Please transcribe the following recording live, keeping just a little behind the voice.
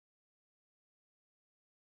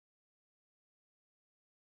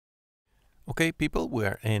Okay, people,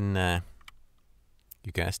 we're in,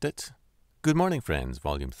 you guessed it, Good Morning Friends,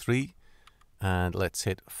 Volume 3, and let's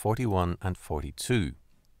hit 41 and 42.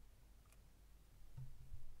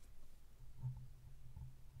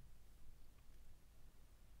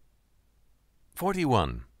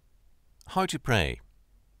 "41. How to Pray,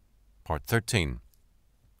 Part 13.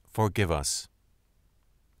 Forgive Us.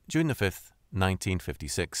 June the 5th,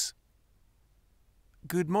 1956.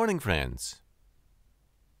 Good morning, friends.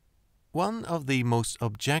 One of the most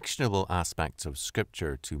objectionable aspects of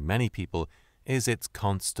Scripture to many people is its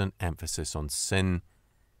constant emphasis on sin.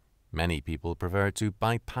 Many people prefer to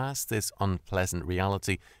bypass this unpleasant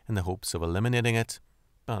reality in the hopes of eliminating it,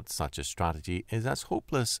 but such a strategy is as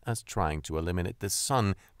hopeless as trying to eliminate the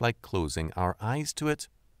sun by closing our eyes to it.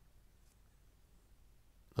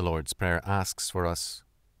 The Lord's Prayer asks for us,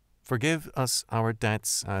 "Forgive us our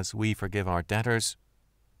debts as we forgive our debtors."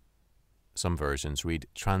 Some versions read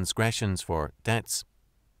transgressions for debts.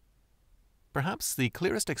 Perhaps the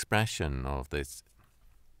clearest expression of this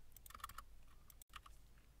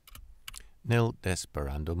nil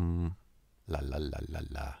desperandum la la la la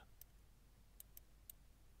la.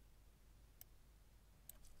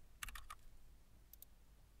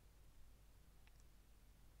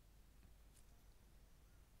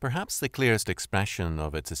 Perhaps the clearest expression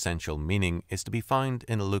of its essential meaning is to be found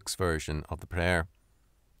in Luke's version of the prayer.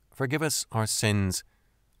 Forgive us our sins,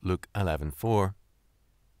 Luke 11:4.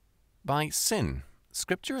 By sin,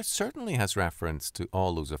 Scripture certainly has reference to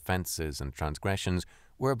all those offences and transgressions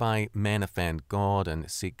whereby men offend God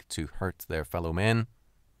and seek to hurt their fellow men.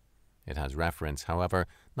 It has reference, however,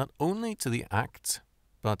 not only to the act,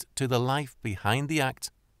 but to the life behind the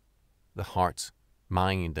act, the heart,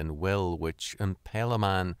 mind, and will which impel a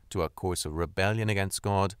man to a course of rebellion against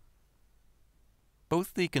God.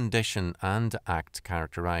 Both the condition and act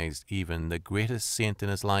characterized even the greatest saint in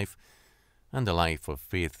his life, and the life of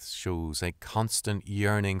faith shows a constant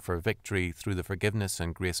yearning for victory through the forgiveness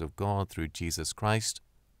and grace of God through Jesus Christ.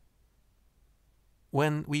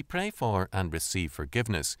 When we pray for and receive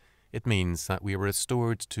forgiveness, it means that we are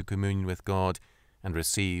restored to communion with God and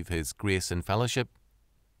receive His grace and fellowship.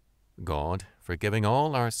 God, forgiving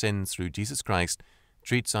all our sins through Jesus Christ,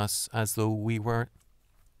 treats us as though we were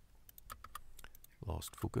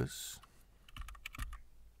lost focus.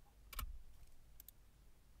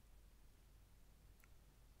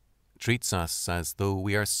 Treats us as though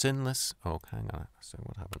we are sinless. Oh, hang on. So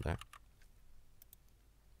what happened there?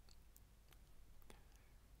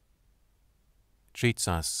 Treats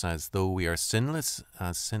us as though we are sinless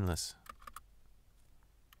as sinless.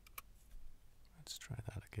 Let's try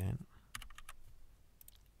that again.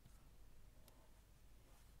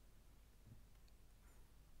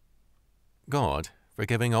 God,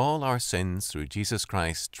 forgiving all our sins through Jesus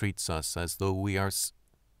Christ, treats us as though we are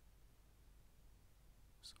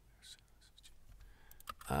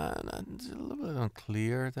and it's a little bit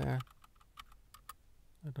unclear there.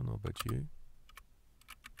 I don't know about you.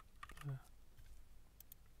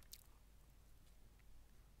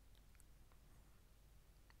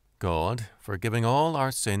 God, forgiving all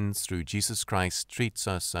our sins through Jesus Christ, treats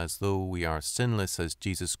us as though we are sinless as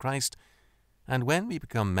Jesus Christ, and when we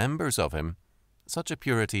become members of Him, such a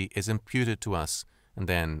purity is imputed to us and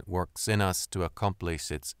then works in us to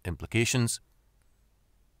accomplish its implications.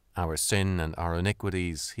 Our sin and our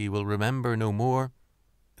iniquities He will remember no more.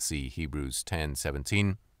 See Hebrews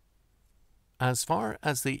 10:17. As far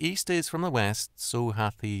as the east is from the west, so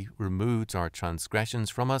hath He removed our transgressions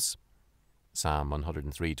from us. Psalm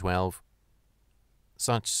 103:12.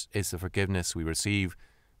 Such is the forgiveness we receive,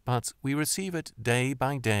 but we receive it day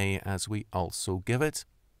by day as we also give it.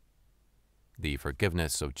 The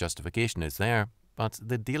forgiveness of justification is there, but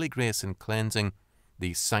the daily grace and cleansing,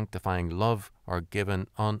 the sanctifying love, are given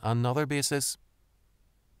on another basis.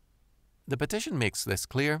 The petition makes this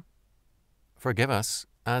clear. Forgive us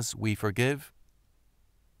as we forgive.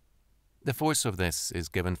 The force of this is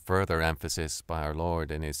given further emphasis by our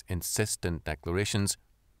Lord in His insistent declarations.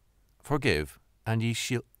 Forgive, and ye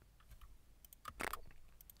shall...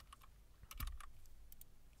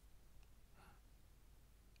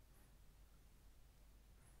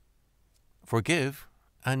 Forgive,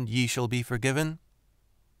 and ye shall be forgiven.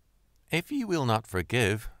 If ye will not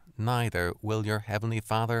forgive, neither will your heavenly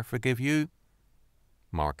Father forgive you.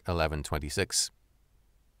 Mark 11:26.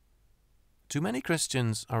 Too many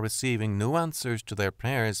Christians are receiving no answers to their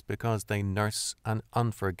prayers because they nurse an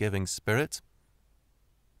unforgiving spirit.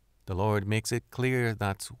 The Lord makes it clear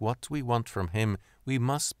that what we want from Him we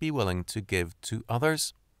must be willing to give to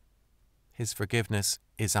others. His forgiveness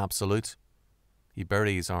is absolute. He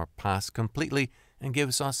buries our past completely and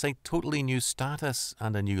gives us a totally new status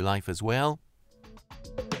and a new life as well.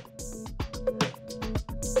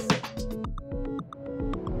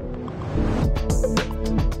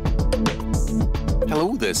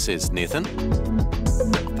 Hello, this is Nathan.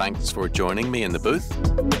 Thanks for joining me in the booth.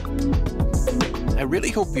 I really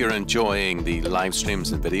hope you're enjoying the live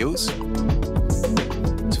streams and videos.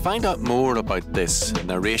 To find out more about this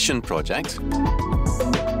narration project,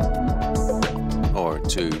 or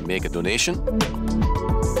to make a donation,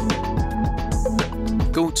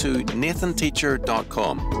 go to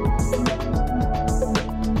nathanteacher.com.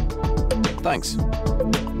 Thanks.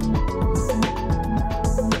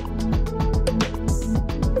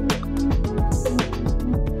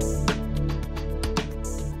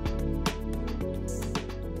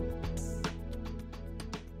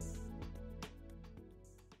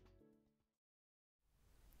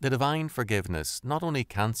 The divine forgiveness not only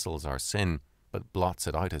cancels our sin, but blots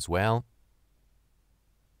it out as well.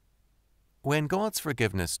 When God's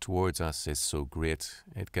forgiveness towards us is so great,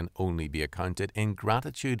 it can only be accounted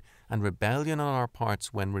ingratitude and rebellion on our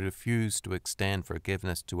parts when we refuse to extend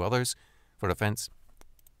forgiveness to others for offence.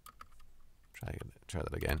 Try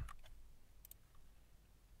that again.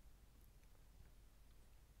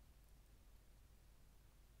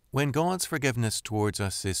 When God's forgiveness towards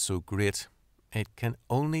us is so great, it can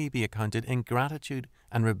only be accounted ingratitude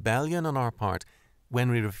and rebellion on our part when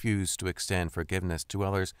we refuse to extend forgiveness to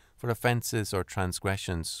others for offences or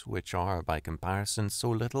transgressions which are, by comparison, so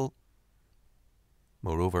little.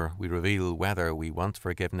 Moreover, we reveal whether we want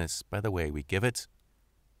forgiveness by the way we give it.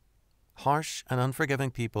 Harsh and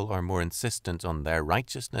unforgiving people are more insistent on their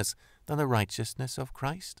righteousness than the righteousness of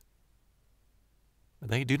Christ.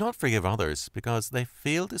 They do not forgive others because they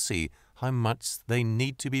fail to see how much they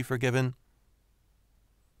need to be forgiven.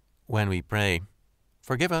 When we pray,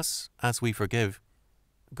 "Forgive us as we forgive,"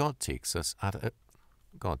 God takes us at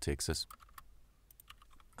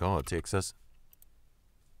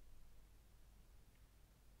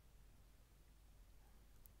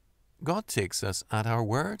our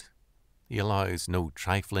word. He allows no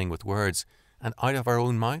trifling with words, and out of our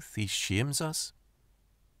own mouth He shames us.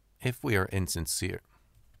 If we are insincere,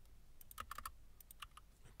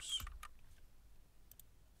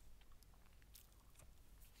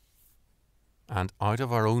 and out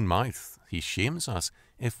of our own mouth He shames us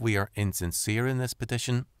if we are insincere in this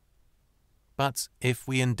petition. But if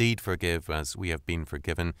we indeed forgive as we have been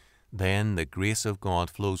forgiven, then the grace of God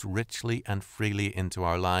flows richly and freely into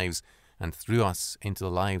our lives and through us into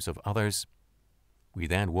the lives of others. We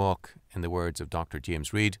then walk, in the words of Dr.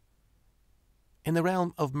 James Reed, in the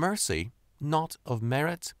realm of mercy, not of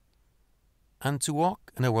merit. And to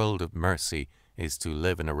walk in a world of mercy is to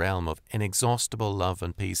live in a realm of inexhaustible love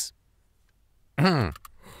and peace.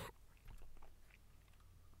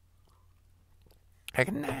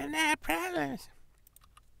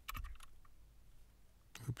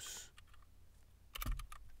 Oops.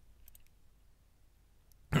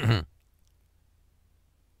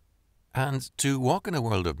 And to walk in a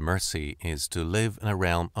world of mercy is to live in a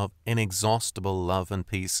realm of inexhaustible love and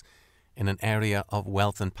peace, in an area of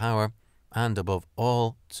wealth and power, and above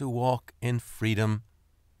all, to walk in freedom.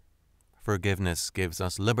 Forgiveness gives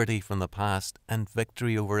us liberty from the past and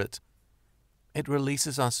victory over it. It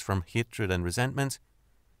releases us from hatred and resentment.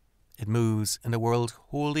 It moves in a world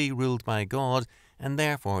wholly ruled by God, and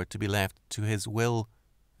therefore to be left to His will.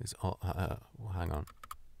 Hang on.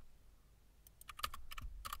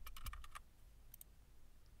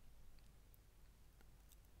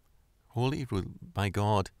 Wholly ruled by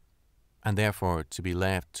God, and therefore to be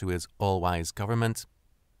left to His all-wise government.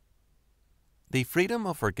 The freedom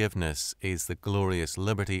of forgiveness is the glorious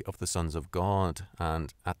liberty of the sons of God,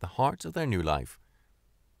 and at the heart of their new life.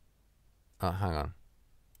 Hang on.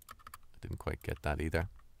 I didn't quite get that either.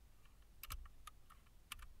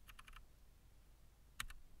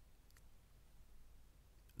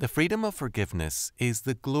 The freedom of forgiveness is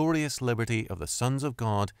the glorious liberty of the sons of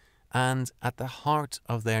God, and at the heart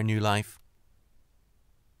of their new life.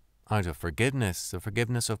 Out of forgiveness, the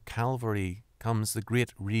forgiveness of Calvary, comes the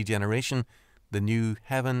great regeneration, the new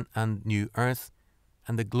heaven and new earth,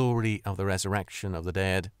 and the glory of the resurrection of the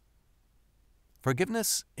dead.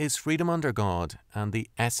 Forgiveness is freedom under God and the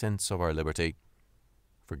essence of our liberty.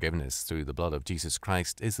 Forgiveness through the blood of Jesus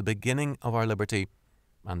Christ is the beginning of our liberty,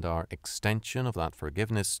 and our extension of that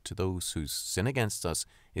forgiveness to those who sin against us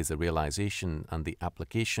is the realization and the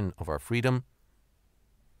application of our freedom.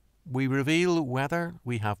 We reveal whether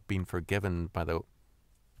we have been forgiven by the...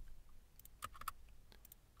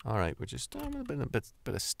 All right, we're just a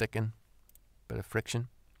bit of sticking, bit of friction.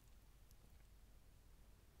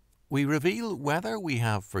 We reveal whether we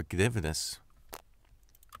have forgiveness.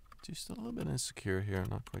 Just a little bit insecure here,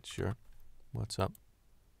 not quite sure what's up.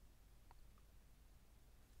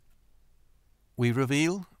 We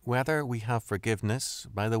reveal whether we have forgiveness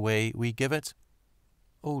by the way we give it.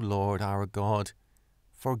 O Lord our God,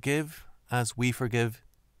 forgive as we forgive.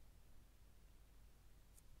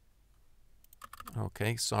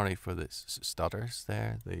 Okay, sorry for the stutters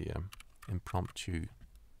there, the impromptu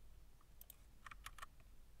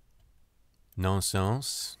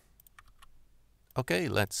nonsense. Okay,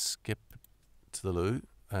 let's skip to the loo,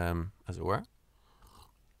 as it were.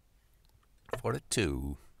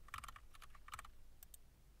 42.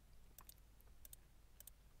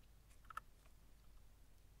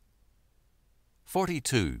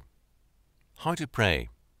 How to pray.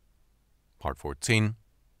 Part 14.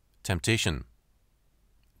 Temptation.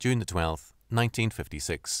 June the 12th,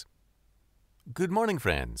 1956. Good morning,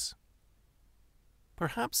 friends.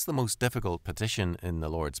 Perhaps the most difficult petition in the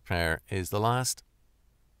Lord's Prayer is the last.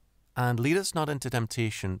 And lead us not into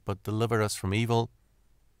temptation, but deliver us from evil.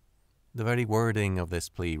 The very wording of this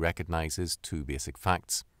plea recognizes two basic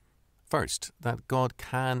facts. First, that God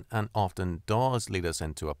can and often does lead us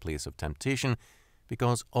into a place of temptation,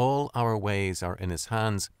 because all our ways are in His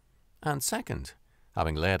hands. And second,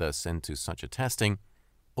 having led us into such a testing,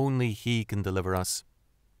 only He can deliver us.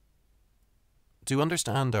 To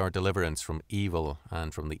understand our deliverance from evil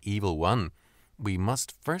and from the evil one, we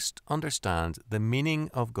must first understand the meaning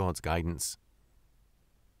of God's guidance.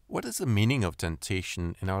 What is the meaning of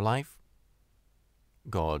temptation in our life?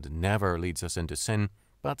 God never leads us into sin,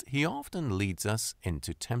 but He often leads us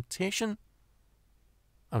into temptation.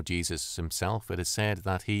 Of Jesus Himself it is said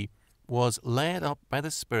that He was led up by the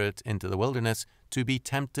Spirit into the wilderness to be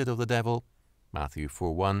tempted of the devil. Matthew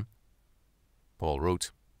 4:1. Paul wrote,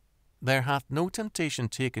 There hath no temptation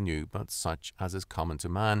taken you but such as is common to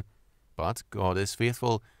man. But God is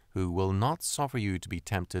faithful, who will not suffer you to be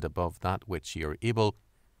tempted above that which ye are able,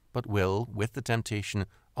 but will, with the temptation,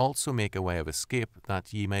 also make a way of escape,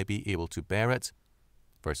 that ye may be able to bear it.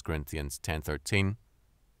 1 Corinthians 10:13.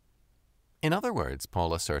 In other words,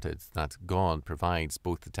 Paul asserted that God provides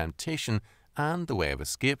both the temptation and the way of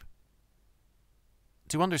escape.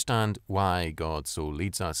 To understand why God so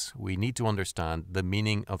leads us, we need to understand the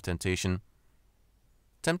meaning of temptation.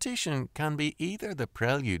 Temptation can be either the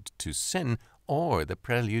prelude to sin or the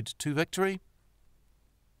prelude to victory.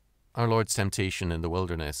 Our Lord's temptation in the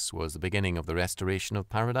wilderness was the beginning of the restoration of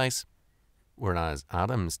paradise, whereas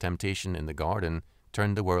Adam's temptation in the garden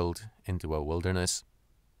turned the world into a wilderness.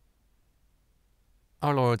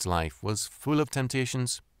 Our Lord's life was full of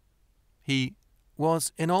temptations. He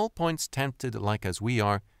was in all points tempted like as we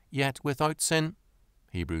are, yet without sin.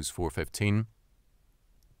 Hebrews 4:15.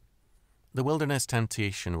 The wilderness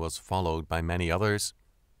temptation was followed by many others,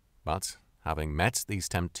 but having met these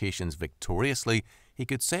temptations victoriously, He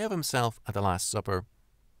could say of Himself at the Last Supper,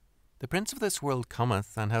 The prince of this world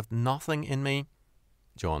cometh, and hath nothing in me.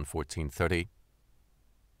 John 14:30.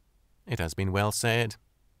 It has been well said,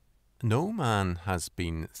 No man has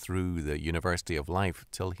been through the university of life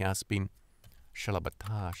till he has been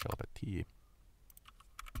shalabati.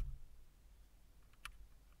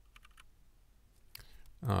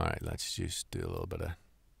 Alright, let's just do a little bit of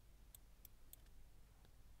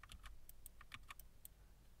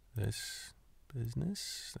this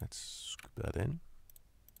business. Let's scoop that in.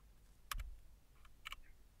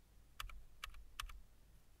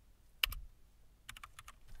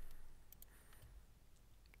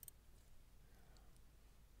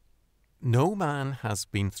 No man has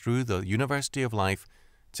been through the university of life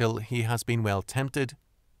till he has been well tempted.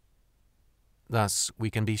 Thus,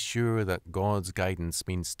 we can be sure that God's guidance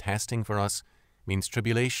means testing for us, means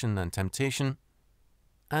tribulation and temptation.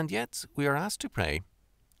 And yet, we are asked to pray,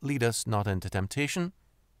 Lead us not into temptation.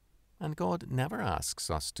 And God never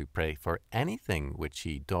asks us to pray for anything which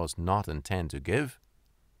He does not intend to give.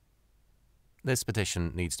 This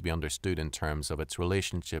petition needs to be understood in terms of its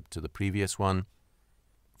relationship to the previous one.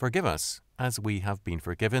 Forgive us as we have been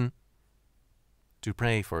forgiven. To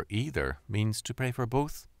pray for either means to pray for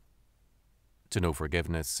both. To know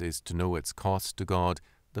forgiveness is to know its cost to God,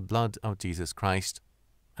 the blood of Jesus Christ.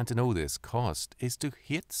 And to know this cost is to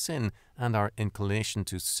hate sin and our inclination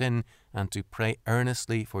to sin, and to pray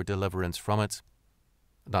earnestly for deliverance from it.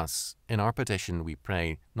 Thus, in our petition we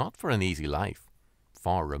pray not for an easy life,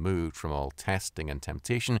 far removed from all testing and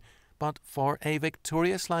temptation, but for a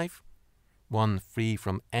victorious life, one free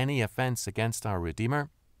from any offence against our Redeemer.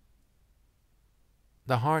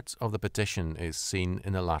 The heart of the petition is seen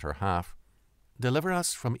in the latter half. Deliver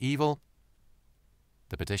us from evil.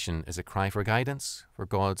 The petition is a cry for guidance, for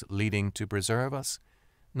God's leading to preserve us.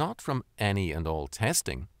 not from any and all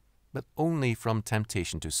testing, but only from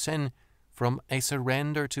temptation to sin, from a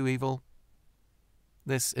surrender to evil.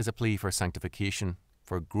 This is a plea for sanctification,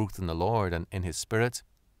 for growth in the Lord and in His Spirit.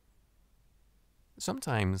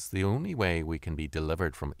 Sometimes the only way we can be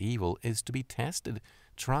delivered from evil is to be tested,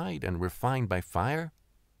 tried, and refined by fire.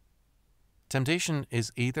 Temptation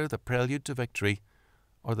is either the prelude to victory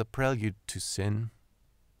or the prelude to sin.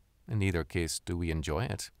 In neither case do we enjoy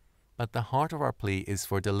it, but the heart of our plea is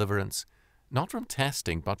for deliverance, not from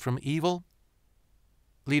testing, but from evil.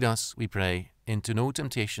 Lead us, we pray, into no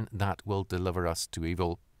temptation that will deliver us to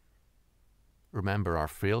evil. Remember our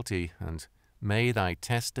frailty, and may Thy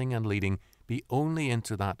testing and leading be only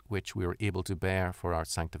into that which we are able to bear for our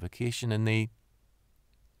sanctification in Thee.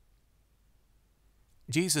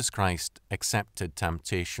 Jesus Christ accepted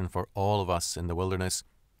temptation for all of us in the wilderness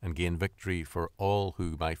and gained victory for all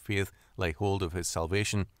who by faith lay hold of His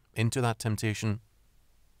salvation into that temptation.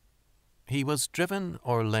 He was driven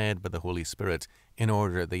or led by the Holy Spirit in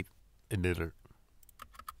order that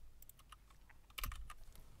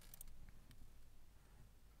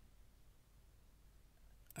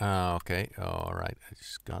okay, all right, I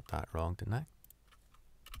just got that wrong, didn't I?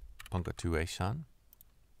 Punctuation.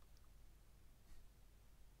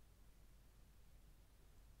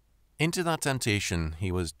 Into that temptation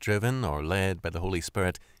he was driven or led by the Holy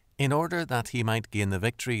Spirit in order that he might gain the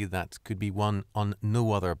victory that could be won on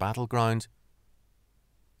no other battleground.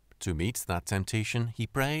 To meet that temptation, he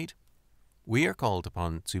prayed. We are called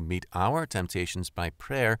upon to meet our temptations by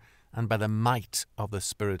prayer and by the might of the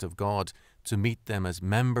Spirit of God, to meet them as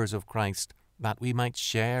members of Christ, that we might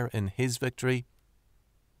share in His victory.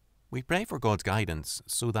 We pray for God's guidance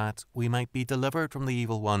so that we might be delivered from the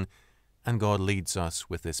evil one, and God leads us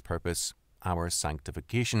with this purpose, our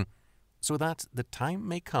sanctification, so that the time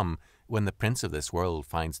may come when the prince of this world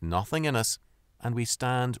finds nothing in us, and we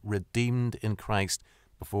stand redeemed in Christ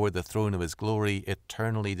before the throne of His glory,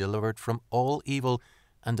 eternally delivered from all evil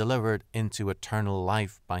and delivered into eternal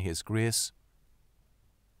life by His grace.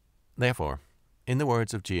 Therefore, in the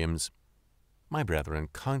words of James, my brethren,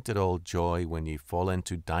 count it all joy when ye fall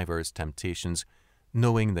into divers temptations,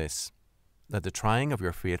 knowing this, that the trying of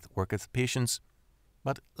your faith worketh patience.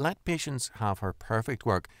 But let patience have her perfect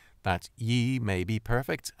work, that ye may be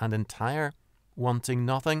perfect and entire, wanting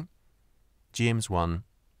nothing. James 1,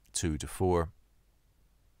 2-4.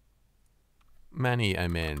 Many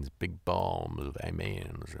amens, big bombs of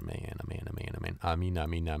amens, amen, amen, amen, amen, amen,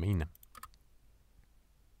 amen, amen.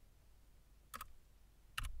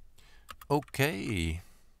 Okay,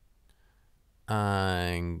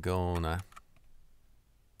 I'm gonna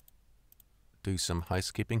do some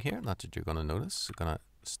housekeeping here. That's what you're gonna notice. I'm gonna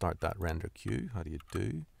start that render queue. How do you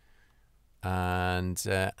do? And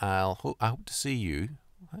I hope to see you.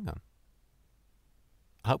 Hang on.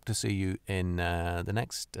 I hope to see you in the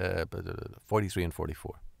next 43 and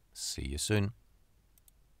 44. See you soon.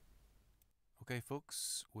 Okay,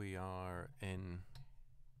 folks, we are in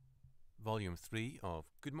Volume 3 of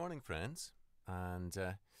Good Morning Friends, and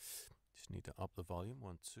just need to up the volume.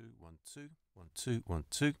 1, 2, 1, 2, 1, 2, 1,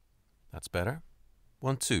 2. That's better.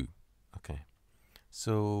 1, 2. Okay.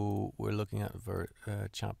 So we're looking at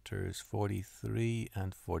chapters 43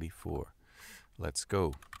 and 44. Let's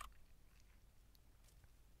go.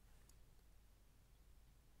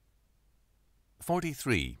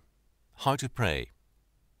 '43. How to Pray.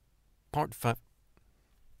 Part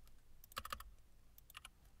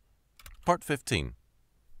 15.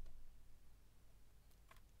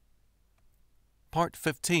 Part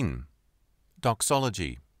 15.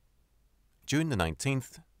 Doxology. June the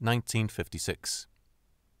 19th, 1956.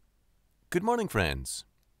 Good morning, friends.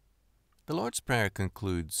 The Lord's Prayer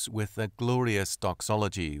concludes with a glorious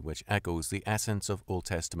doxology which echoes the essence of Old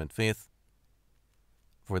Testament faith.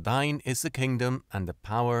 For thine is the kingdom and the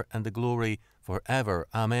power and the glory for ever.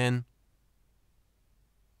 Amen.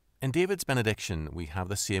 In David's benediction we have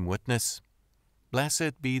the same witness.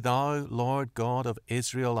 Blessed be thou, Lord God of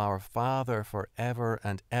Israel, our Father, for ever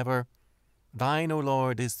and ever. Thine, O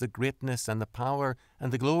Lord, is the greatness and the power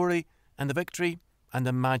and the glory and the victory and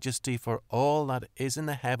the majesty for all that is in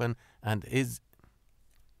the heaven and is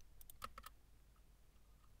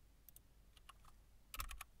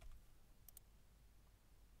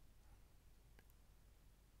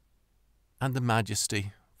and the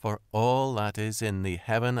majesty for all that is in the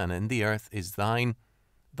heaven and in the earth is thine.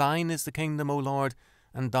 Thine is the kingdom, O Lord,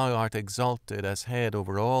 and thou art exalted as head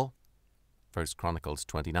over all. 1 Chronicles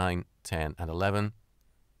 29, 10 and 11.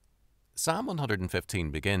 Psalm 115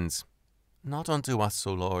 begins, Not unto us,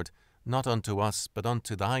 O Lord, not unto us, but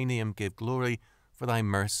unto thy name give glory, for thy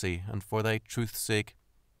mercy and for thy truth's sake.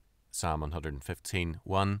 Psalm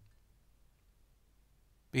 115:1.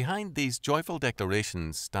 Behind these joyful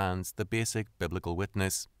declarations stands the basic biblical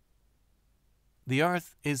witness. The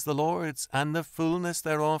earth is the Lord's, and the fullness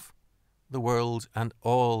thereof, the world and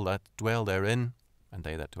all that dwell therein, and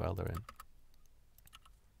they that dwell therein.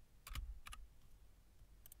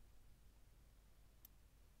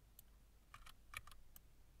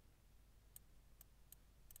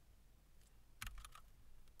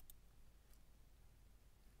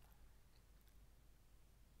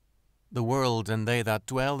 The world and they that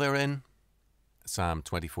dwell therein. Psalm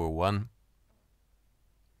 24:1.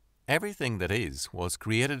 Everything that is, was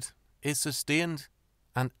created, is sustained,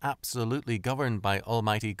 and absolutely governed by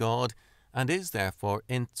Almighty God, and is therefore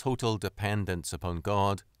in total dependence upon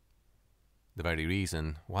God. The very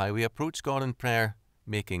reason why we approach God in prayer,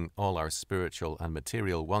 making all our spiritual and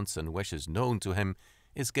material wants and wishes known to Him,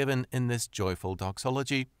 is given in this joyful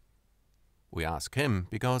doxology. We ask Him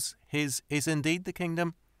because His is indeed the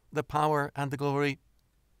kingdom, the power and the glory.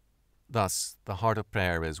 Thus the heart of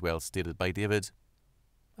prayer is well stated by David.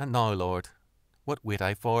 And now, Lord, what wait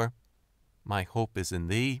I for? My hope is in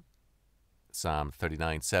Thee. Psalm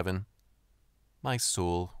 39:7. My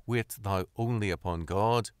soul, wait thou only upon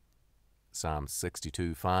God. Psalm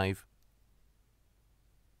 62:5.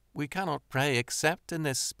 We cannot pray except in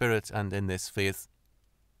this spirit and in this faith.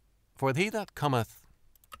 For he that cometh...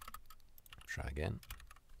 Try again.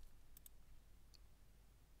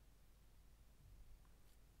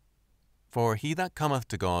 For he that cometh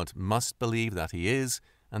to God must believe that He is,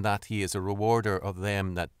 and that He is a rewarder of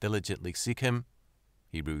them that diligently seek Him.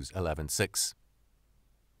 Hebrews 11:6.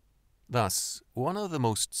 Thus, one of the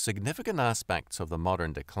most significant aspects of the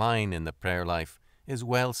modern decline in the prayer life is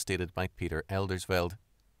well stated by Peter Eldersveld.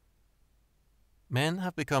 Men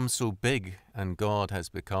have become so big, and God has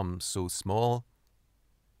become so small.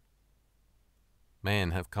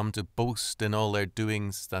 Men have come to boast in all their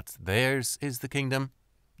doings that theirs is the kingdom,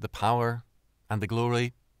 the power, and the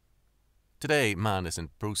glory. Today, man is in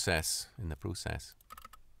the process.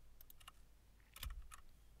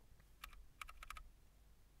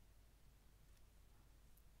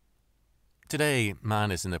 Today, man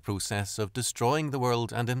is in the process of destroying the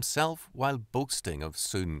world and himself while boasting of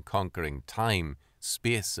soon conquering time,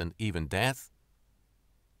 space, and even death.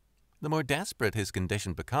 The more desperate his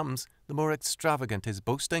condition becomes, the more extravagant his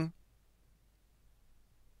boasting.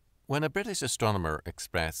 When a British astronomer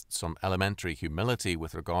expressed some elementary humility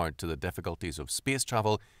with regard to the difficulties of space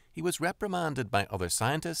travel, he was reprimanded by other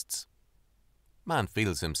scientists. Man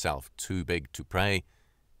feels himself too big to pray.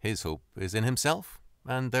 His hope is in himself,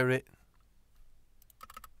 and there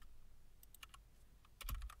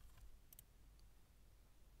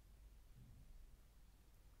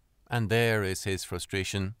is his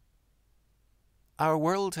frustration. Our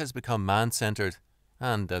world has become man-centered,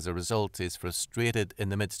 and as a result is frustrated in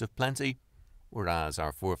the midst of plenty, whereas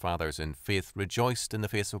our forefathers in faith rejoiced in the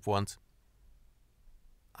face of want.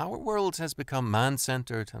 Our world has become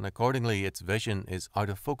man-centered, and accordingly its vision is out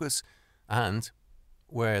of focus, and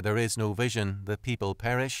where there is no vision, the people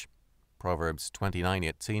perish. Proverbs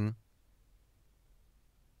 29:18.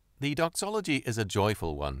 The doxology is a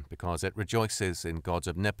joyful one because it rejoices in God's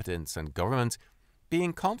omnipotence and government,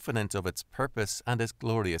 being confident of its purpose and its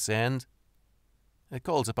glorious end. It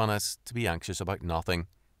calls upon us to be anxious about nothing,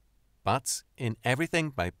 but in everything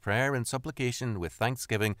by prayer and supplication with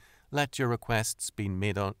thanksgiving, let your requests be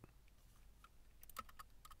made known.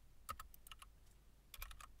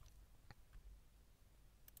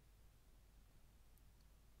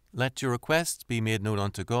 Let your requests be made known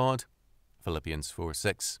unto God. Philippians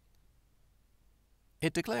 4:6.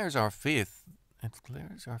 It declares our faith.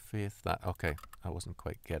 Okay, I wasn't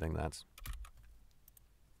quite getting that.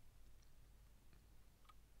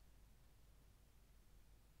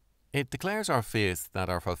 It declares our faith that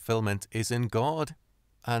our fulfillment is in God,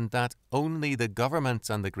 and that only the government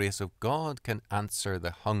and the grace of God can answer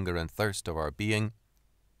the hunger and thirst of our being.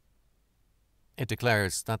 It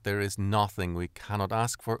declares that there is nothing we cannot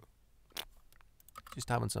ask for. Just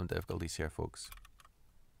having some difficulties here, folks.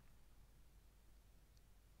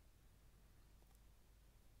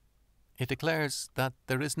 It declares that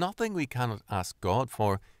there is nothing we cannot ask God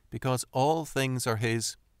for, because all things are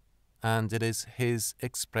His, and it is His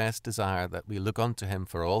express desire that we look unto Him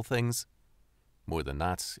for all things. More than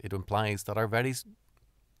that, it implies that our very...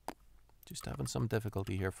 Just having some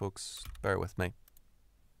difficulty here, folks. Bear with me.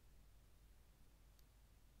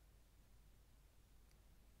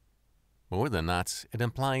 More than that, it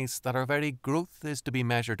implies that our very growth is to be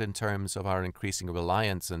measured in terms of our increasing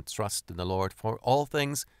reliance and trust in the Lord for all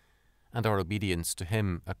things, and our obedience to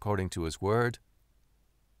Him according to His word.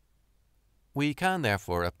 We can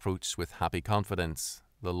therefore approach with happy confidence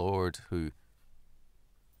the Lord who...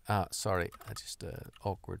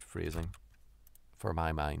 awkward phrasing for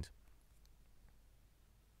my mind.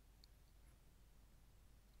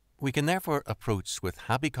 We can therefore approach with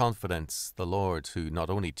happy confidence the Lord who not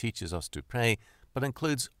only teaches us to pray, but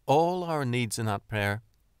includes all our needs in that prayer.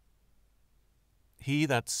 He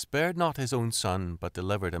that spared not his own Son, but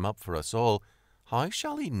delivered him up for us all, how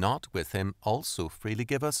shall he not with him also freely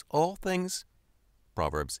give us all things?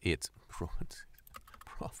 Proverbs 8. Proverbs.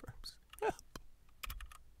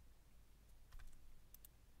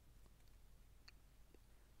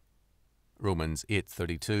 Romans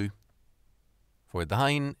 8:32. For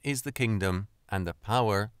thine is the kingdom, and the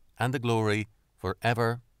power, and the glory, for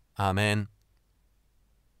ever. Amen.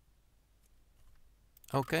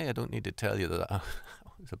 Okay, I don't need to tell you that that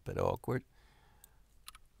was a bit awkward.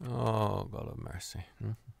 Oh, God of mercy.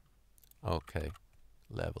 Okay,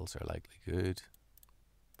 levels are likely good,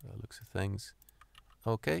 by the looks of things.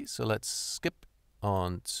 Okay, so let's skip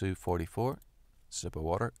on to 44. Sip of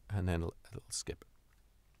water, and then it'll skip.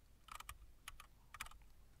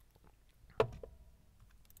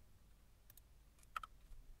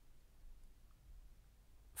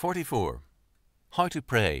 "44. How to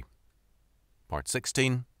Pray. Part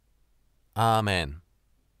 16. Amen.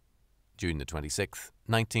 June the 26th,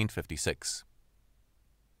 1956.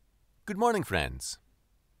 Good morning, friends.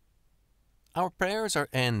 Our prayers are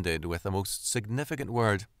ended with the most significant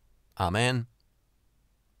word, Amen.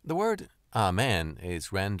 The word Amen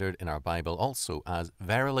is rendered in our Bible also as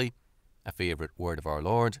verily, a favourite word of our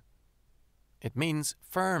Lord. It means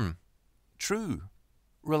firm, true,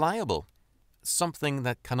 reliable, something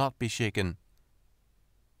that cannot be shaken.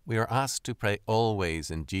 We are asked to pray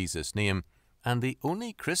always in Jesus' name, and the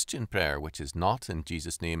only Christian prayer which is not in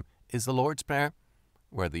Jesus' name is the Lord's Prayer,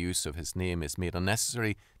 where the use of His name is made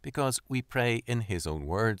unnecessary because we pray in His own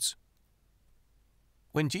words.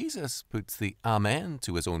 When Jesus puts the Amen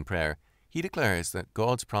to His own prayer, He declares that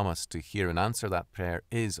God's promise to hear and answer that prayer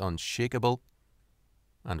is unshakable.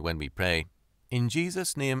 And when we pray, in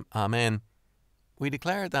Jesus' name, Amen, we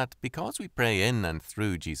declare that because we pray in and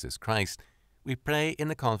through Jesus Christ, we pray in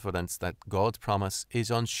the confidence that God's promise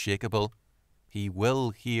is unshakable. He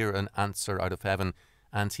will hear and answer out of heaven,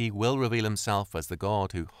 and He will reveal Himself as the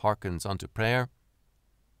God who hearkens unto prayer.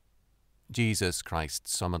 Jesus Christ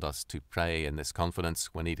summoned us to pray in this confidence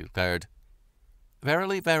when He declared,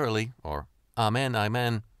 Verily, verily, or Amen,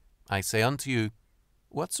 amen, I say unto you,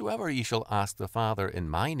 whatsoever ye shall ask the Father in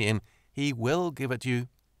my name, He will give it you.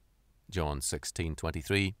 John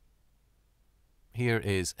 16:23. Here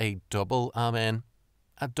is a double Amen,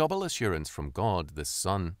 a double assurance from God the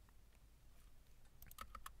Son.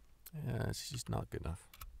 It's just not good enough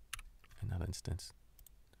in that instance.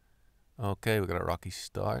 Okay, we've got a rocky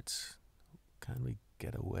start. Can we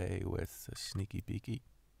get away with a sneaky beaky?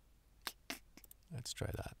 Let's try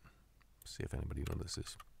that. See if anybody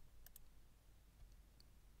notices.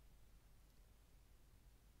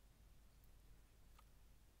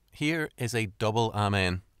 Here is a double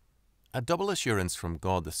Amen, a double assurance from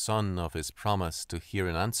God the Son of His promise to hear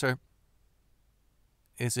and answer.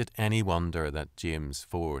 Is it any wonder that James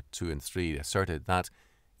 4:2-3 asserted that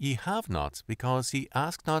ye have not because ye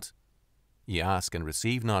ask not? Ye ask and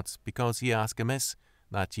receive not because ye ask amiss,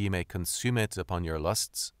 that ye may consume it upon your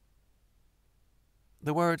lusts.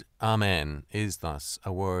 The word Amen is thus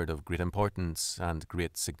a word of great importance and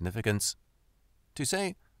great significance. To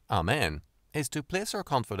say Amen is to place our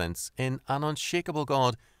confidence in an unshakable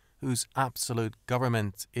God whose absolute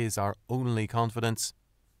government is our only confidence.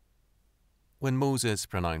 When Moses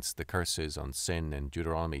pronounced the curses on sin in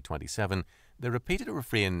Deuteronomy 27, the repeated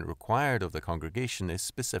refrain required of the congregation is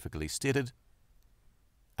specifically stated,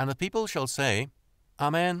 And the people shall say,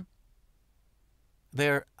 Amen.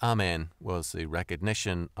 Their Amen was the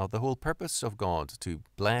recognition of the whole purpose of God to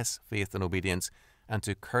bless faith and obedience and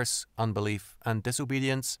to curse unbelief and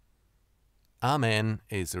disobedience. Amen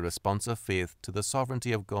is the response of faith to the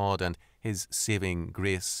sovereignty of God and His saving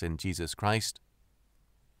grace in Jesus Christ.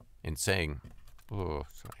 In saying,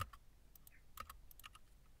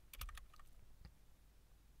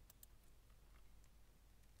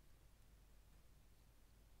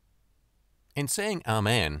 In saying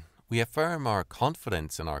Amen, we affirm our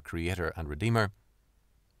confidence in our Creator and Redeemer.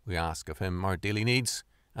 We ask of Him our daily needs,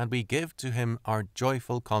 and we give to Him our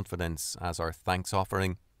joyful confidence as our thanks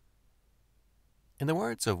offering. In the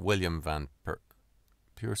words of William Van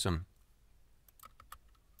Persum,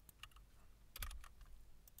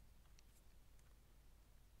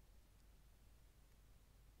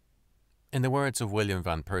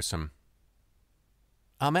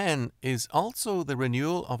 Amen is also the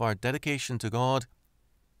renewal of our dedication to God.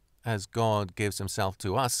 As God gives himself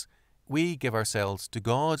to us, we give ourselves to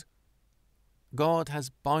God. God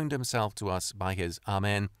has bound himself to us by his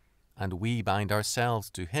Amen, and we bind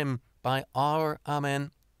ourselves to him by our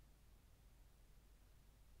Amen.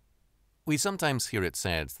 We sometimes hear it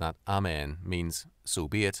said that Amen means so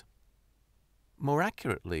be it. More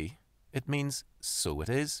accurately, it means so it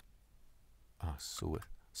is. So it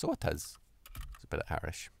is. It's a bit of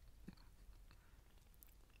Irish.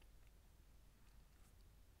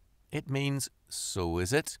 It means so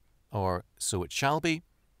is it, or so it shall be,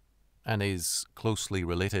 and is closely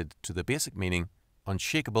related to the basic meaning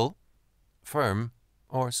unshakable, firm,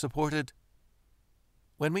 or supported.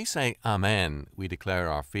 When we say Amen, we declare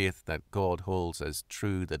our faith that God holds as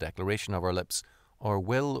true the declaration of our lips, or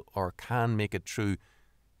will or can make it true.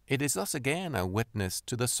 It is thus again a witness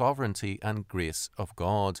to the sovereignty and grace of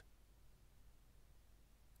God.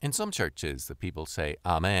 In some churches, the people say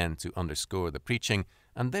Amen to underscore the preaching,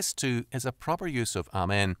 and this too is a proper use of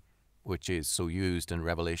Amen, which is so used in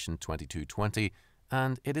Revelation 22:20,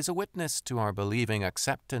 and it is a witness to our believing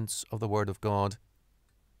acceptance of the Word of God.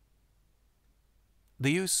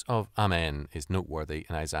 The use of Amen is noteworthy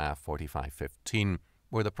in Isaiah 45:15,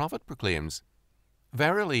 where the prophet proclaims,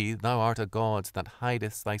 "Verily thou art a God that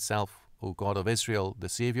hidest thyself, O God of Israel, the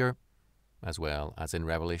Saviour," as well as in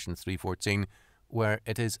Revelation 3:14, where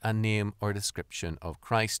it is a name or description of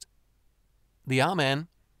Christ. The Amen,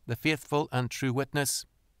 the faithful and true witness.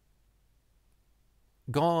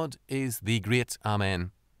 God is the great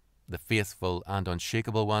Amen, the faithful and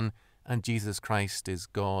unshakable one, and Jesus Christ is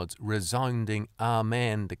God's resounding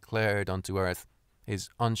Amen declared unto earth, his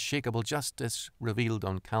unshakable justice revealed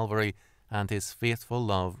on Calvary, and his faithful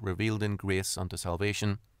love revealed in grace unto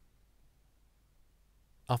salvation.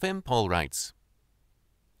 Of him Paul writes,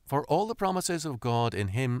 "For all the promises of God in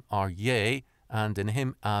him are yea, and in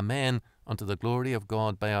him Amen, unto the glory of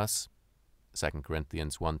God by us." 2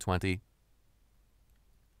 Corinthians 1:20.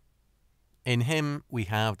 In him we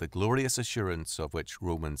have the glorious assurance of which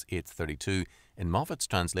Romans 8:32 in Moffat's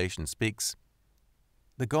translation speaks.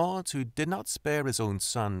 The God who did not spare his own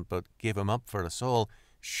Son, but gave him up for us all,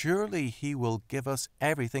 surely he will give us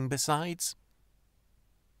everything besides.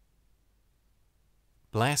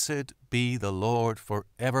 Blessed be the Lord for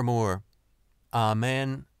evermore.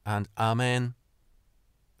 Amen and Amen.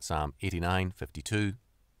 Psalm 89:52.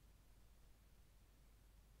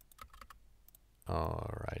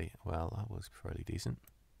 Alrighty, well, that was fairly decent.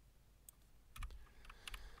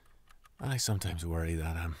 I sometimes worry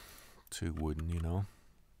that I'm too wooden, you know.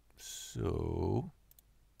 So,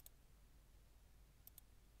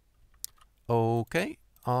 okay,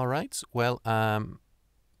 alright. Well, I'm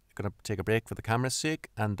going to take a break for the camera's sake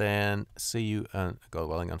and then see you, God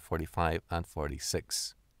willing, on 45 and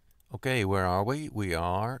 46. Okay, where are we? We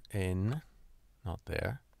are in, not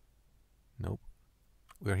there. Nope.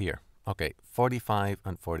 We're here. Okay, 45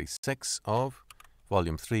 and 46 of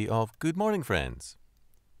Volume 3 of Good Morning, Friends.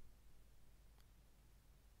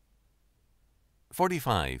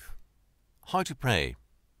 45. How to Pray.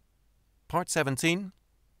 Part 17.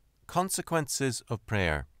 Consequences of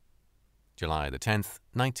Prayer. July the 10th,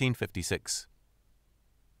 1956.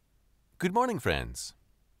 Good morning, friends.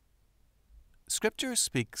 Scripture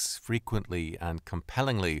speaks frequently and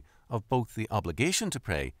compellingly of both the obligation to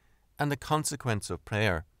pray and the consequence of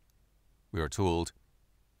prayer. We are told,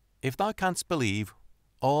 "If thou canst believe,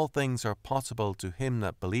 all things are possible to him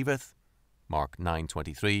that believeth." Mark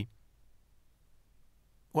 9:23.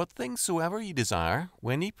 "What things soever ye desire,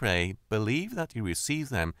 when ye pray, believe that ye receive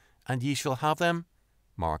them, and ye shall have them."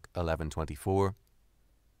 Mark 11:24.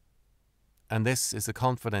 And this is the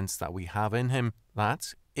confidence that we have in him,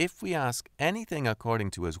 that, if we ask anything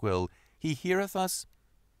according to his will, he heareth us.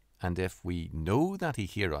 And if we know that he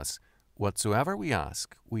hear us, whatsoever we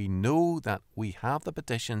ask, we know that we have the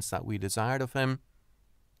petitions that we desired of him.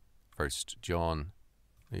 1 John.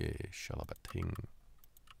 1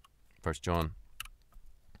 John.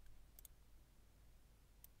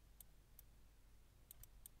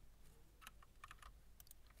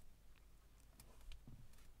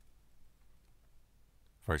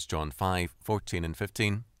 First John 5:14 and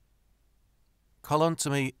 15. "Call unto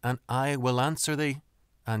me, and I will answer thee,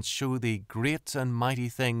 and show thee great and mighty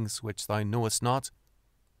things which thou knowest not."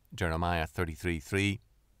 Jeremiah 33:3.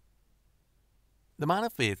 The man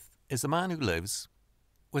of faith is the man who lives,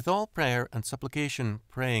 with all prayer and supplication,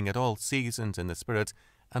 praying at all seasons in the Spirit,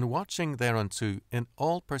 and watching thereunto in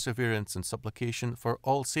all perseverance and supplication for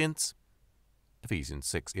all saints. Ephesians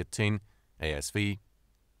 6:18, ASV.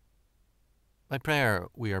 By prayer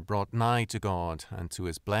we are brought nigh to God and to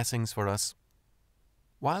his blessings for us.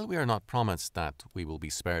 While we are not promised that we will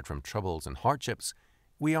be spared from troubles and hardships,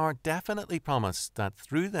 we are definitely promised that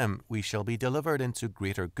through them we shall be delivered into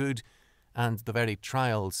greater good, and the very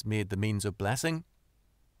trials made the means of blessing.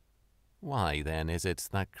 Why, then, is it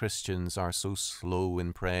that Christians are so slow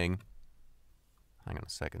in praying? Hang on a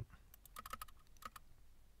second.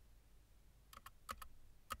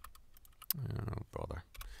 Oh, bother.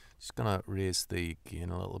 Just going to raise the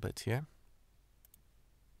gain a little bit here.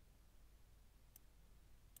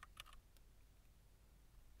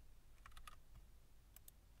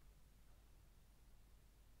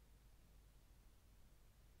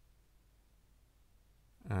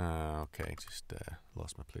 Okay, just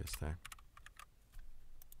lost my place there.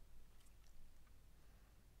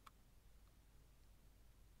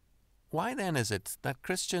 Why then is it that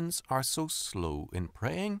Christians are so slow in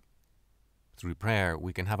praying? Through prayer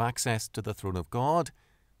we can have access to the throne of God.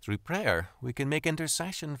 Through prayer we can make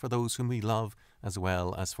intercession for those whom we love as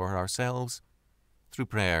well as for ourselves. Through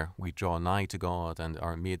prayer we draw nigh to God and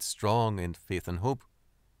are made strong in faith and hope.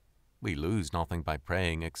 We lose nothing by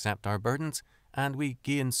praying except our burdens, and we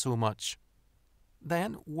gain so much.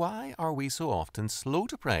 Then why are we so often slow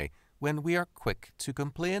to pray when we are quick to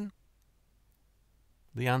complain?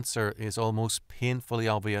 The answer is almost painfully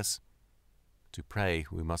obvious. To pray,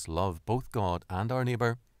 we must love both God and our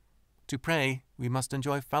neighbour. To pray, we must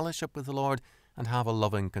enjoy fellowship with the Lord and have a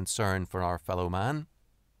loving concern for our fellow men.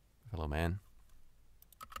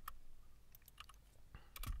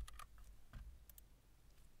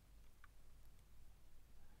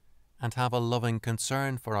 And have a loving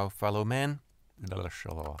concern for our fellow men.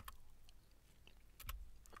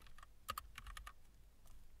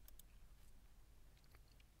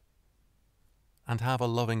 And have a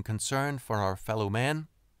loving concern for our fellow men.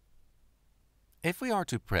 If we are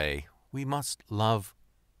to pray, we must love.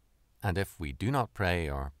 And if we do not pray,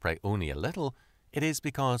 or pray only a little, it is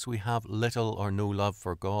because we have little or no love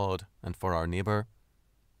for God and for our neighbour.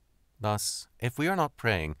 Thus, if we are not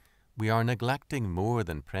praying, we are neglecting more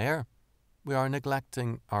than prayer. We are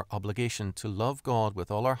neglecting our obligation to love God with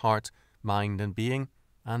all our heart, mind and being,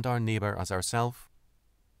 and our neighbour as ourself.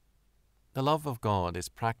 The love of God is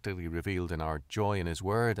practically revealed in our joy in His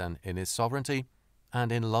Word and in His sovereignty,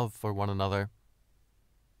 and in love for one another.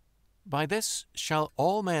 By this shall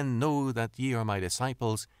all men know that ye are my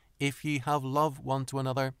disciples, if ye have love one to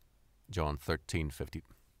another. John 13:50.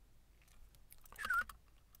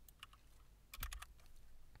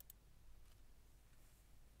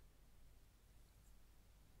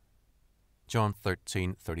 John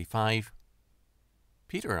 13:35.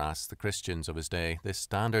 Peter asked the Christians of his day this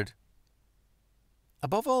standard.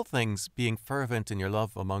 Above all things, being fervent in your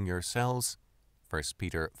love among yourselves. 1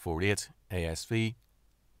 Peter 4:8 ASV.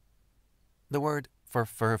 The word for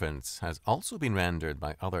fervent has also been rendered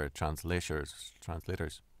by other translators.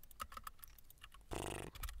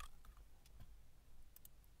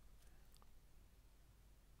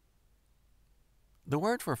 The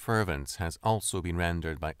word for fervent has also been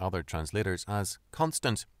rendered by other translators as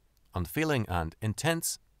constant, unfailing and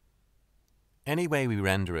intense. Any way we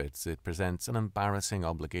render it, it presents an embarrassing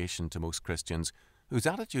obligation to most Christians whose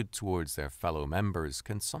attitude towards their fellow members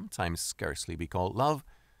can sometimes scarcely be called love.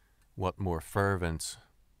 What more fervent?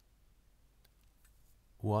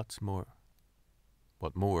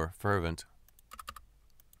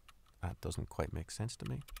 That doesn't quite make sense to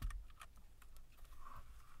me.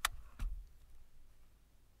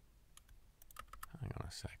 Hang on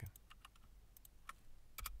a second.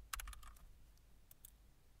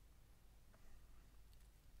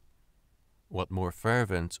 What more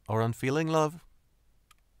fervent or unfeeling love?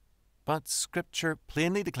 But Scripture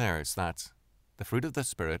plainly declares that the fruit of the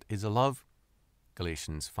Spirit is a love,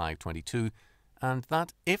 Galatians 5:22, and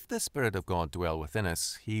that if the Spirit of God dwell within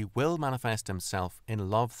us, He will manifest Himself in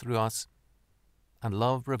love through us, and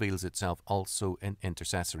love reveals itself also in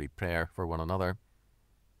intercessory prayer for one another.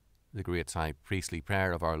 The great high priestly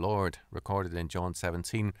prayer of our Lord, recorded in John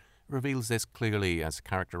 17, reveals this clearly as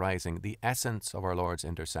characterizing the essence of our Lord's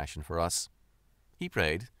intercession for us. He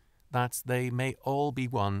prayed that they may all be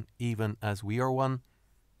one, even as we are one,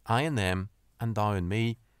 I in them, and thou in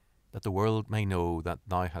me, that the world may know that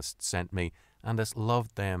thou hast sent me, and hast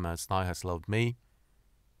loved them as thou hast loved me,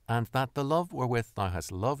 and that the love wherewith thou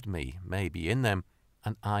hast loved me may be in them,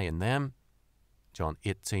 and I in them. John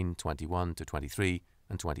 18:21-23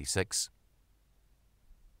 and 26.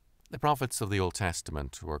 The prophets of the Old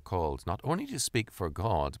Testament were called not only to speak for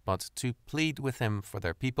God, but to plead with Him for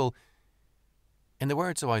their people. In the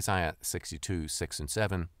words of Isaiah 62:6 and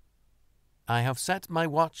 7, I have set my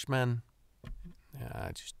watchmen.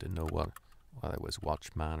 I just didn't know whether it was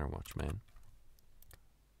watchman or watchman.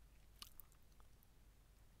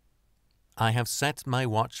 I have set my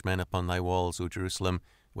watchmen upon thy walls, O Jerusalem,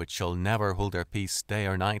 which shall never hold their peace day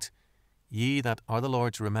or night. Ye that are the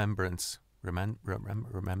Lord's remembrancers.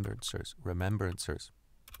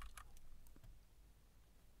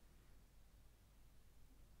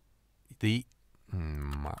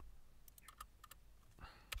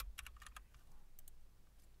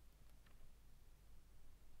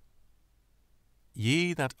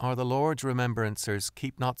 Ye that are the Lord's remembrancers,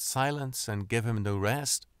 keep not silence and give him no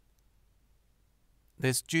rest.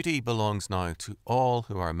 This duty belongs now to all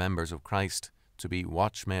who are members of Christ, to be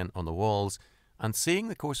watchmen on the walls, and seeing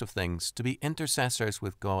the course of things, to be intercessors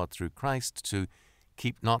with God through Christ, to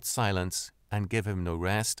keep not silence and give him no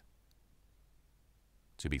rest.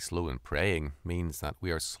 To be slow in praying means that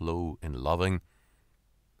we are slow in loving,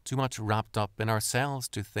 too much wrapped up in ourselves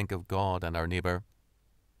to think of God and our neighbour.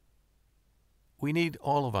 We need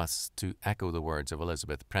all of us to echo the words of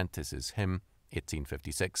Elizabeth Prentice's hymn,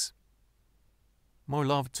 1856. More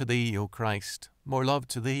love to thee, O Christ, more love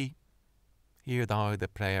to thee. Hear thou the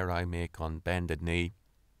prayer I make on bended knee.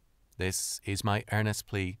 This is my earnest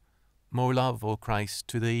plea. More love, O Christ,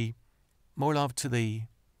 to thee. More love to thee.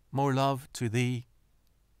 More love to thee.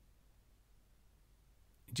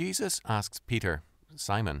 Jesus asks Peter,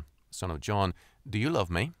 Simon, son of John, do you love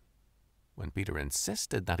me? When Peter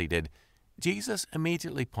insisted that he did, Jesus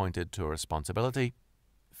immediately pointed to a responsibility.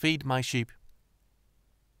 Feed my sheep.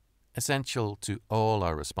 Essential to all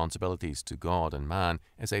our responsibilities to God and man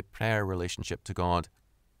is a prayer relationship to God.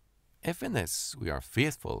 If in this we are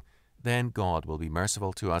faithful, then God will be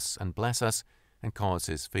merciful to us and bless us and cause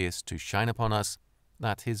his face to shine upon us,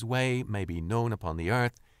 that his way may be known upon the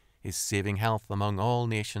earth, his saving health among all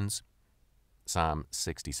nations. Psalm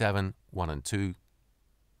 67, 1 and 2.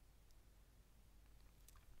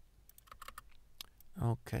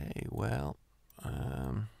 Okay, well,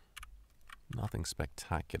 nothing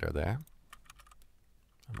spectacular there,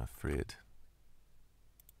 I'm afraid.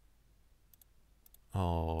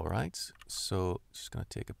 All right, so just going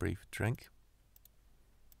to take a brief drink.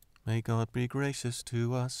 May God be gracious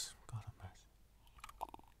to us. God have mercy.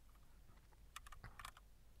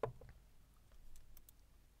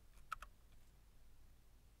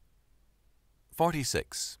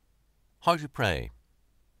 "46. How to Pray.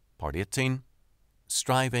 Part 18.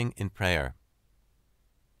 Striving in Prayer.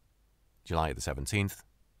 July the 17th,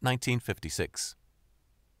 1956.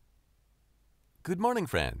 Good morning,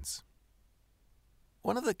 friends.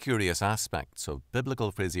 One of the curious aspects of biblical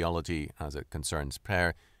phraseology as it concerns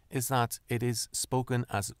prayer is that it is spoken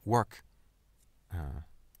as work.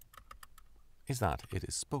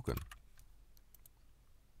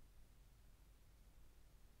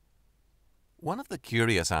 One of the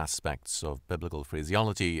curious aspects of biblical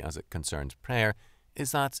phraseology as it concerns prayer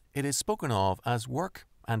is that it is spoken of as work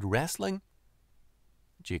and wrestling.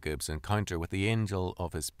 Jacob's encounter with the angel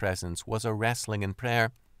of his presence was a wrestling in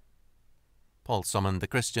prayer. Paul summoned the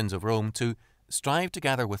Christians of Rome to strive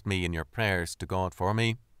together with me in your prayers to God for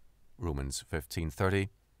me, Romans 15:30,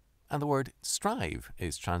 and the word strive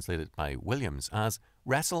is translated by Williams as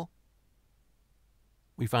wrestle.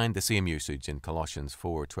 We find the same usage in Colossians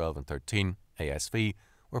 4:12 and 13, ASV,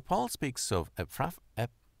 where Paul speaks of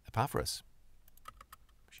Epaphras.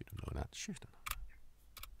 Should have known that.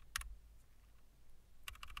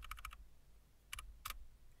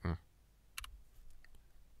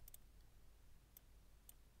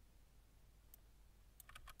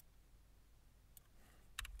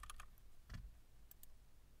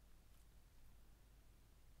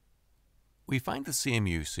 We find the same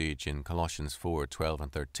usage in Colossians 4:12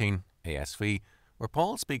 and 13, ASV, where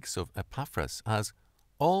Paul speaks of Epaphras as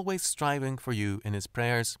always striving for you in his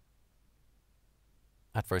prayers.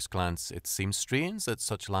 At first glance, it seems strange that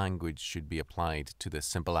such language should be applied to the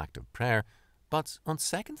simple act of prayer, but on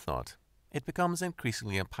second thought, it becomes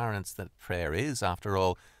increasingly apparent that prayer is, after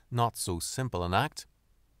all, not so simple an act.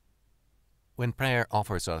 When prayer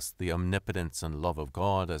offers us the omnipotence and love of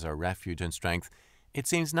God as our refuge and strength, it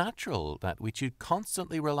seems natural that we should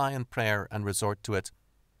constantly rely on prayer and resort to it.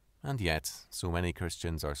 And yet, so many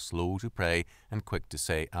Christians are slow to pray and quick to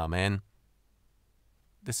say Amen.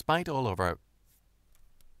 Despite all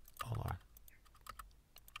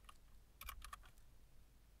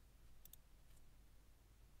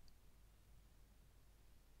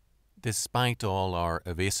our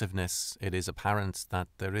evasiveness, it is apparent that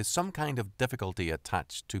there is some kind of difficulty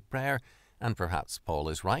attached to prayer, and perhaps Paul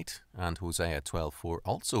is right, and Hosea 12:4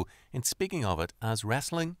 also, in speaking of it as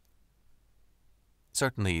wrestling.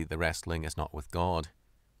 Certainly the wrestling is not with God.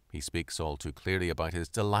 He speaks all too clearly about his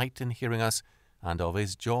delight in hearing us, and of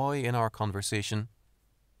his joy in our conversation.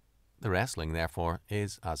 The wrestling, therefore,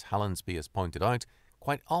 is, as Helensby has pointed out,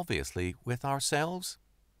 quite obviously with ourselves.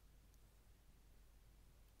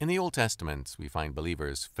 In the Old Testament, we find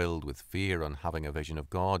believers filled with fear on having a vision of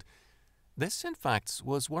God. This, in fact,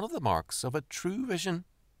 was one of the marks of a true vision.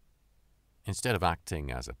 Instead of acting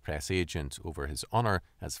as a press agent over his honour,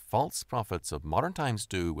 as false prophets of modern times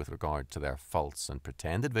do with regard to their false and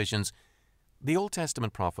pretended visions, the Old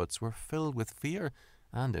Testament prophets were filled with fear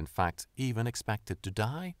and, in fact, even expected to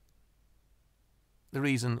die. The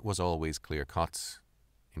reason was always clear-cut.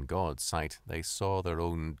 In God's sight, they saw their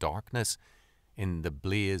own darkness. In the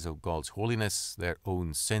blaze of God's holiness, their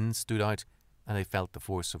own sin stood out, and they felt the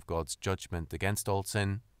force of God's judgment against all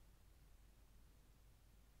sin.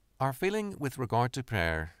 Our feeling with regard to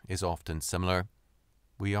prayer is often similar.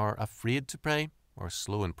 We are afraid to pray, or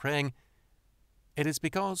slow in praying. It is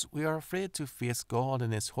because we are afraid to face God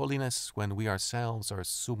in His holiness when we ourselves are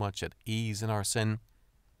so much at ease in our sin.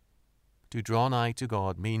 To draw nigh to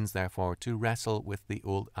God means, therefore, to wrestle with the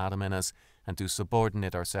old Adam in us and to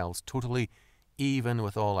subordinate ourselves totally, even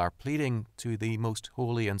with all our pleading, to the most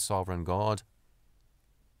holy and sovereign God.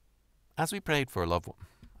 As we pray for loved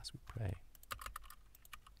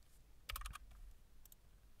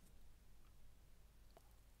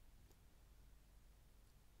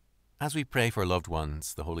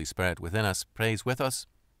ones, the Holy Spirit within us prays with us,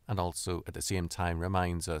 and also at the same time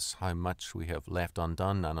reminds us how much we have left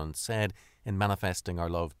undone and unsaid in manifesting our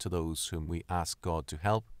love to those whom we ask God to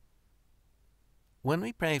help. When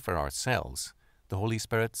we pray for ourselves, the Holy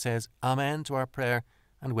Spirit says Amen to our prayer,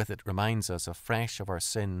 and with it reminds us afresh of our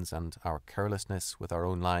sins and our carelessness with our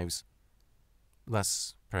own lives.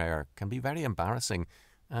 Thus, prayer can be very embarrassing,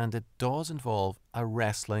 and it does involve a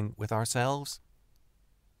wrestling with ourselves.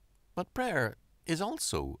 But prayer is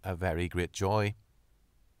also a very great joy.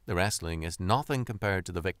 The wrestling is nothing compared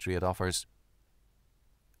to the victory it offers.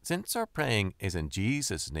 Since our praying is in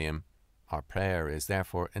Jesus' name, our prayer is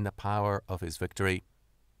therefore in the power of His victory.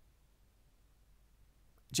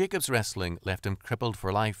 Jacob's wrestling left him crippled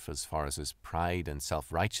for life as far as his pride and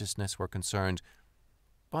self-righteousness were concerned,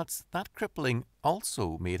 but that crippling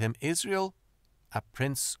also made him Israel, a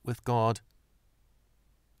prince with God.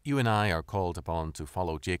 You and I are called upon to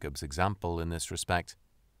follow Jacob's example in this respect.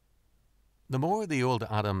 The more the old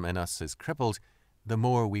Adam in us is crippled, the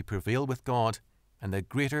more we prevail with God, and the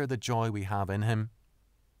greater the joy we have in Him.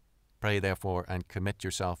 Pray, therefore, and commit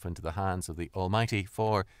yourself into the hands of the Almighty,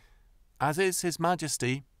 for as is His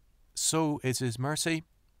majesty, so is His mercy.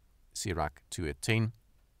 Sirach 2:18.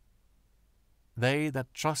 They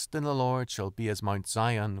that trust in the Lord shall be as Mount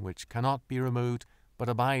Zion, which cannot be removed, but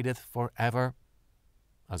abideth for ever.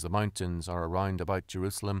 As the mountains are around about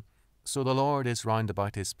Jerusalem, so the Lord is round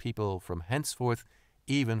about His people from henceforth,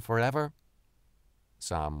 even forever.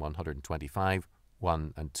 Psalm 125,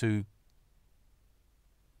 1 and 2.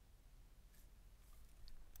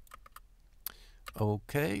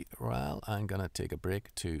 Okay, well, I'm going to take a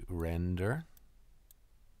break to render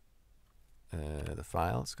the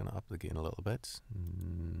file. It's going to up the gain a little bit.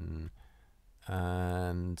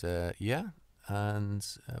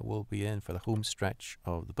 We'll be in for the home stretch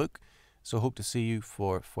of the book. So hope to see you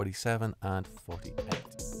for 47 and 48.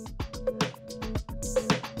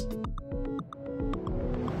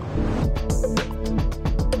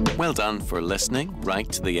 Well done for listening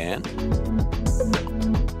right to the end.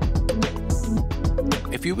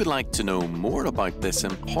 If you would like to know more about this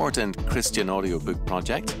important Christian audiobook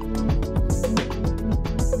project,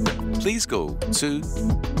 please go to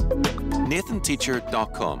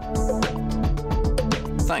nathanteacher.com.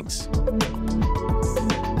 Thanks.